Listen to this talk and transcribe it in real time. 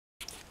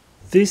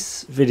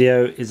This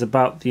video is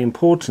about the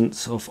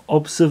importance of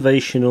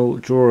observational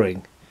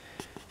drawing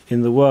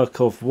in the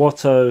work of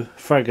Wattaeu,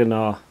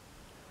 Fragonard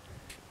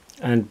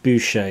and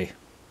Boucher,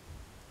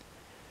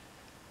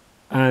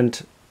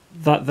 and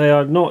that they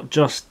are not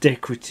just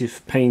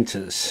decorative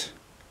painters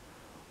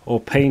or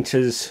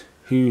painters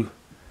who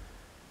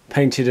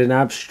painted an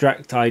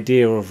abstract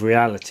idea of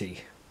reality.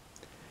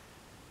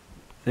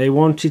 They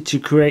wanted to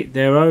create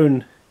their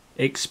own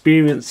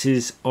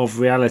experiences of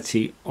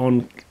reality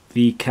on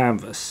the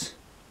canvas.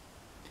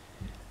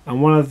 And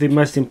one of the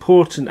most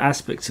important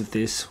aspects of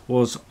this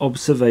was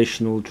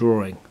observational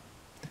drawing.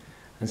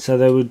 And so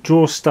they would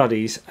draw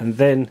studies and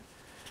then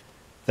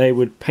they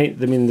would paint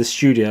them in the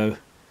studio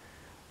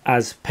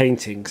as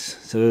paintings.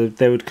 So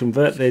they would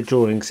convert their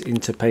drawings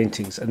into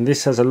paintings, and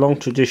this has a long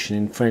tradition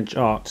in French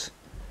art.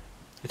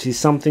 It is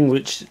something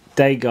which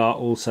Degas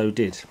also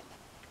did.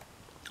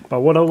 But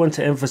what I want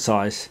to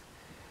emphasize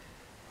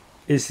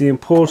is the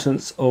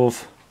importance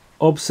of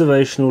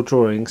observational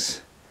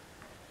drawings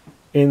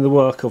in the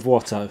work of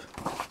Wattaeu.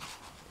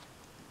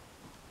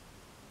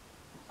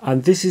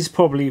 And this is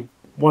probably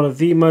one of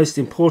the most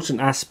important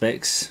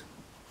aspects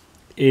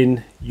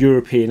in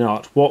European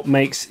art. What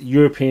makes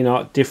European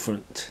art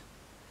different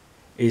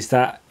is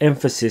that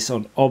emphasis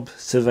on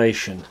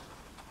observation.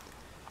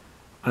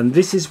 And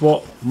this is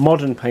what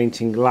modern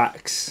painting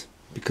lacks,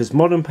 because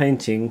modern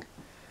painting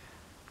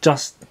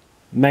just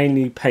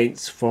mainly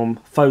paints from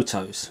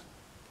photos.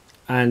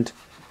 And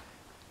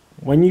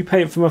when you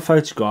paint from a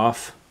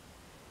photograph,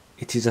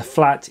 it is a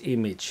flat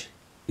image.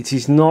 It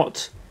is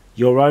not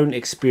your own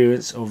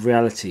experience of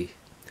reality.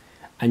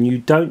 And you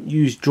don't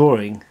use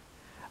drawing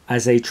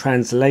as a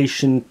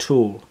translation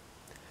tool.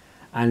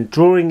 And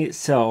drawing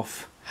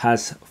itself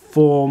has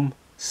form,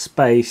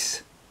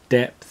 space,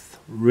 depth,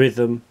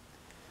 rhythm.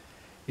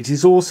 It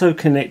is also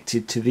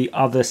connected to the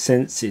other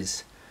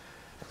senses.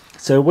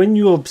 So when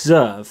you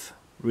observe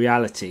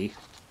reality,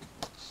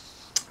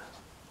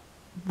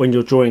 when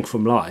you're drawing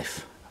from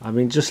life, I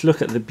mean, just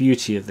look at the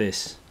beauty of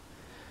this.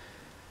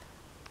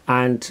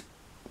 And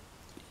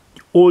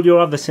all your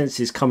other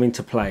senses come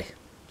into play.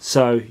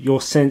 So your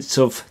sense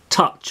of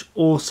touch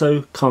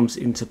also comes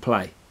into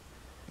play,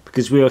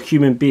 because we are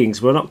human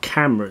beings. We're not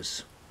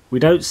cameras. We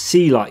don't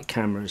see like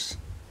cameras.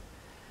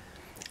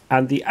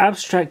 And the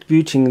abstract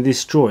beauty in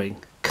this drawing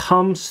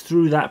comes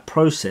through that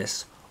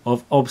process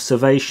of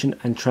observation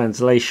and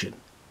translation.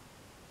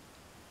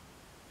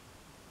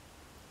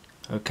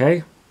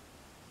 Okay?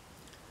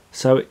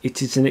 So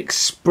it is an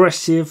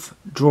expressive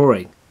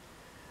drawing,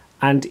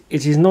 and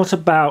it is not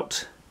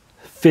about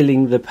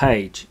filling the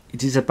page.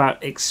 It is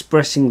about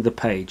expressing the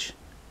page.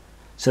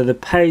 So the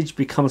page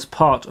becomes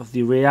part of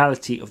the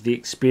reality of the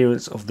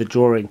experience of the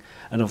drawing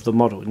and of the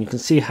model. And you can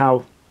see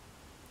how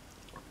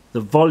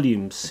the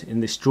volumes in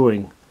this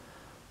drawing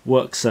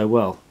work so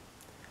well.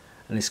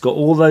 And it's got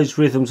all those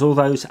rhythms, all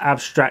those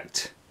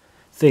abstract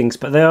things,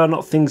 but they are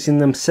not things in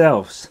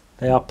themselves.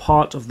 They are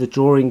part of the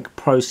drawing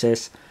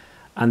process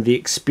and the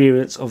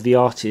experience of the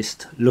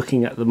artist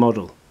looking at the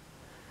model.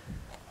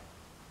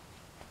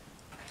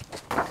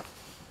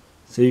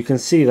 So you can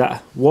see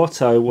that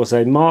Wattaeu was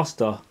a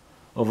master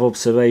of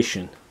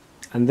observation,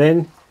 and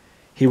then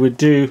he would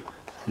do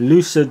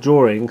lucid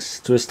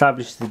drawings to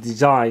establish the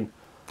design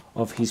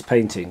of his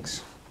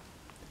paintings.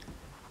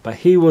 But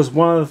he was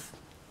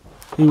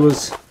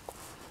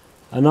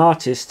an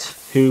artist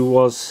who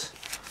was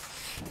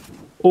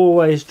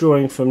always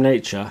drawing from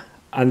nature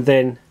and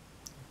then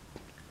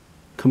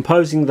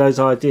composing those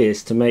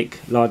ideas to make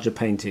larger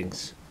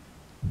paintings.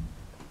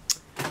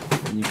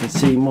 And you can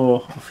see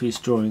more of his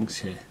drawings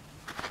here.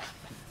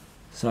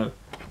 So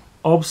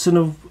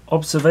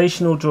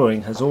observational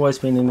drawing has always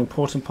been an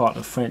important part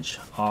of French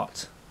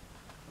art.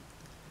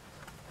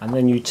 And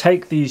then you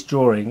take these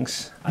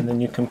drawings and then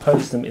you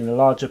compose them in a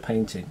larger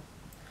painting.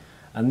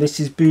 And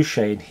this is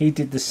Boucher, and he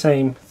did the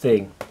same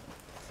thing.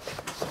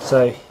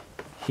 So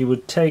he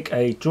would take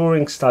a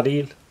drawing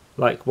study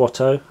like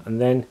Wattaeu, and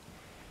then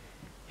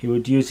he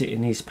would use it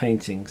in his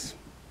paintings.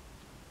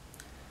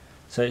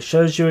 So it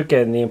shows you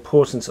again the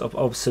importance of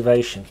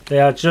observation. They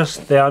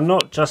are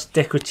not just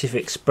decorative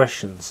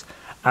expressions,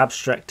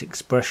 abstract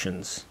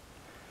expressions.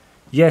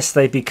 Yes,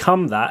 they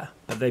become that,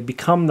 but they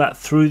become that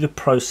through the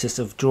process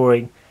of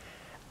drawing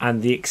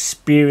and the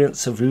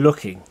experience of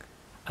looking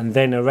and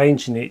then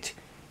arranging it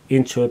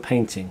into a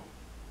painting.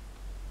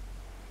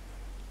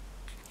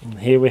 And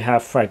here we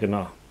have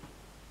Fragonard.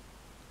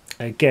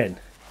 Again,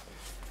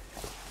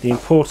 the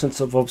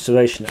importance of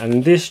observation. And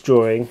in this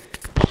drawing,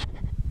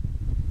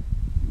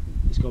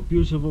 it's got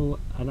beautiful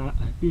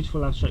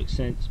abstract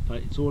sense, but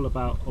it's all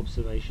about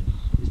observation.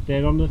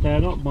 They're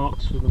not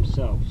marks for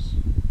themselves.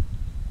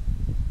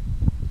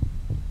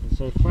 And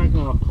so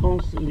Fragonard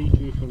constantly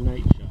drew from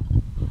nature.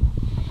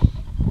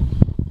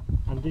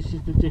 And this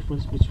is the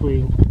difference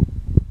between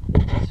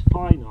what is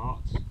fine art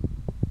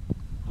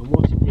and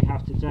what we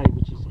have today,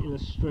 which is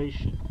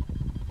illustration.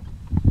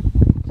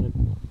 So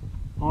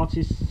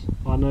artists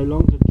are no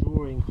longer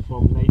drawing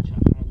from nature,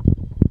 and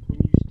when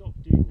you stop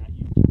doing that,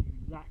 you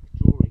lack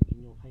drawing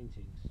in your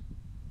paintings.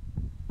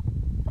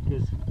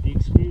 because the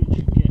experience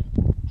you get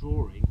from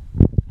drawing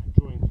and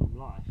drawing from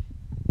life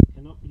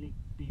cannot really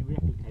be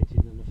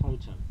replicated in a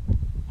photo,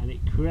 and it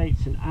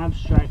creates an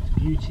abstract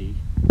beauty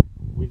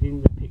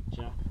within the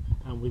picture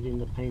and within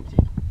the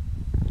painting.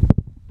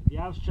 The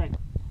abstract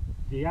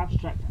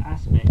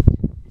aspect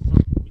is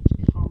something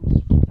which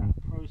comes through that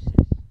process.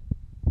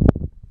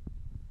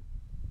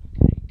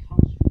 Okay, it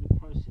comes through the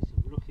process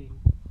of looking,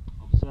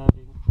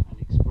 observing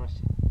and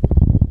expressing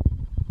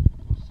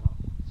yourself.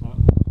 So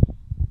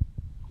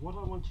what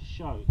I want to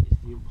show is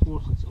the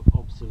importance of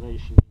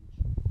observation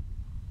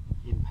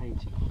in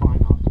painting,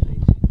 fine art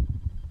painting.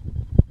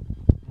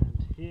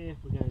 And here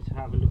we're going to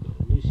have a look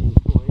at Lucian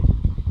Freud,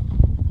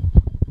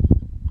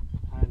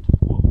 and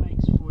what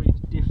makes Freud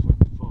different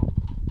from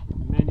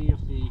many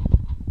of the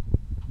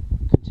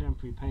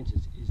contemporary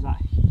painters is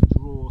that he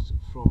draws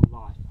from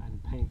life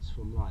and paints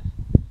from life.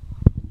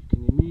 And you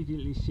can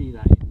immediately see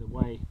that in the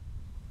way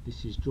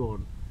this is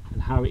drawn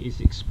and how it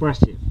is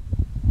expressive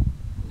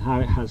and how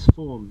it has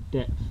form,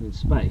 depth and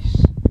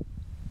space.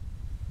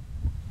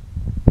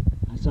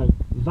 And so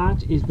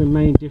that is the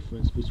main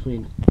difference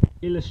between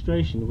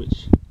illustration,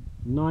 which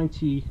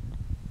 95%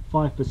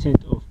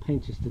 of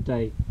painters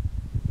today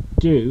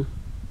do,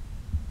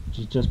 which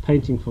is just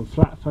painting from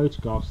flat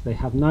photographs. They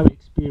have no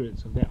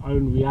experience of their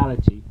own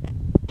reality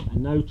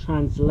and no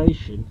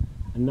translation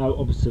and no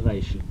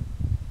observation.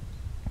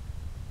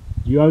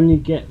 You only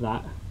get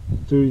that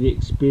through the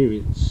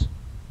experience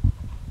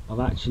of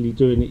actually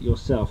doing it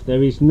yourself.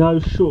 There is no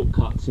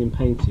shortcuts in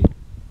painting.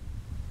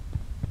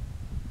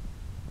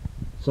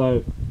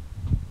 So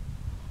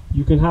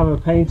you can have a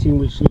painting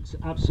which looks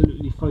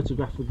absolutely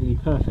photographically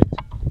perfect,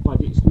 but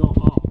it's not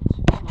art.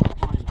 It's not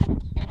fine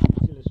art.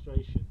 It's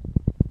illustration.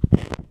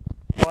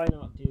 Fine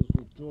art deals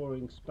with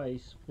drawing,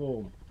 space,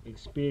 form,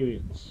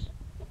 experience,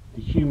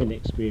 the human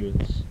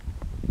experience.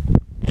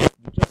 You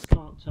just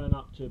can't turn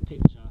up to a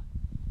picture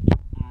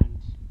and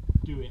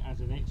do it as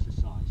an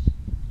exercise.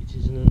 It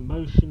is an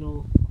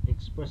emotional,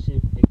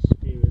 expressive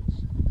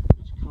experience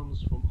which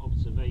comes from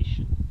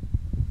observation.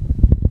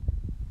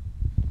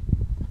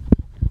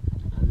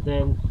 And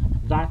then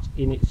that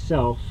in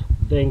itself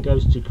then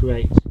goes to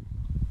create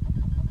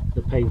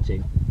the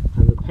painting.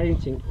 And the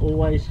painting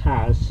always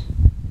has,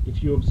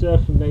 if you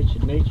observe from nature,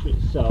 nature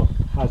itself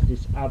has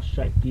this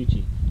abstract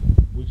beauty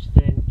which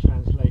then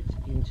translates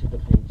into the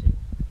painting.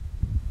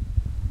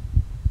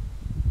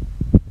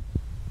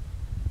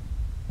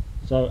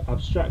 So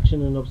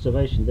abstraction and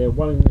observation, they're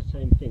one and the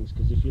same things,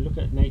 because if you look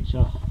at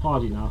nature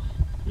hard enough,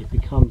 it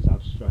becomes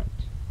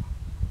abstract.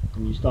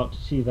 And you start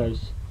to see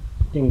those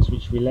things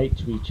which relate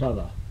to each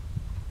other,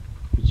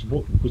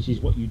 which is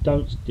what you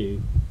don't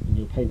do when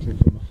you're painting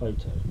from a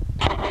photo.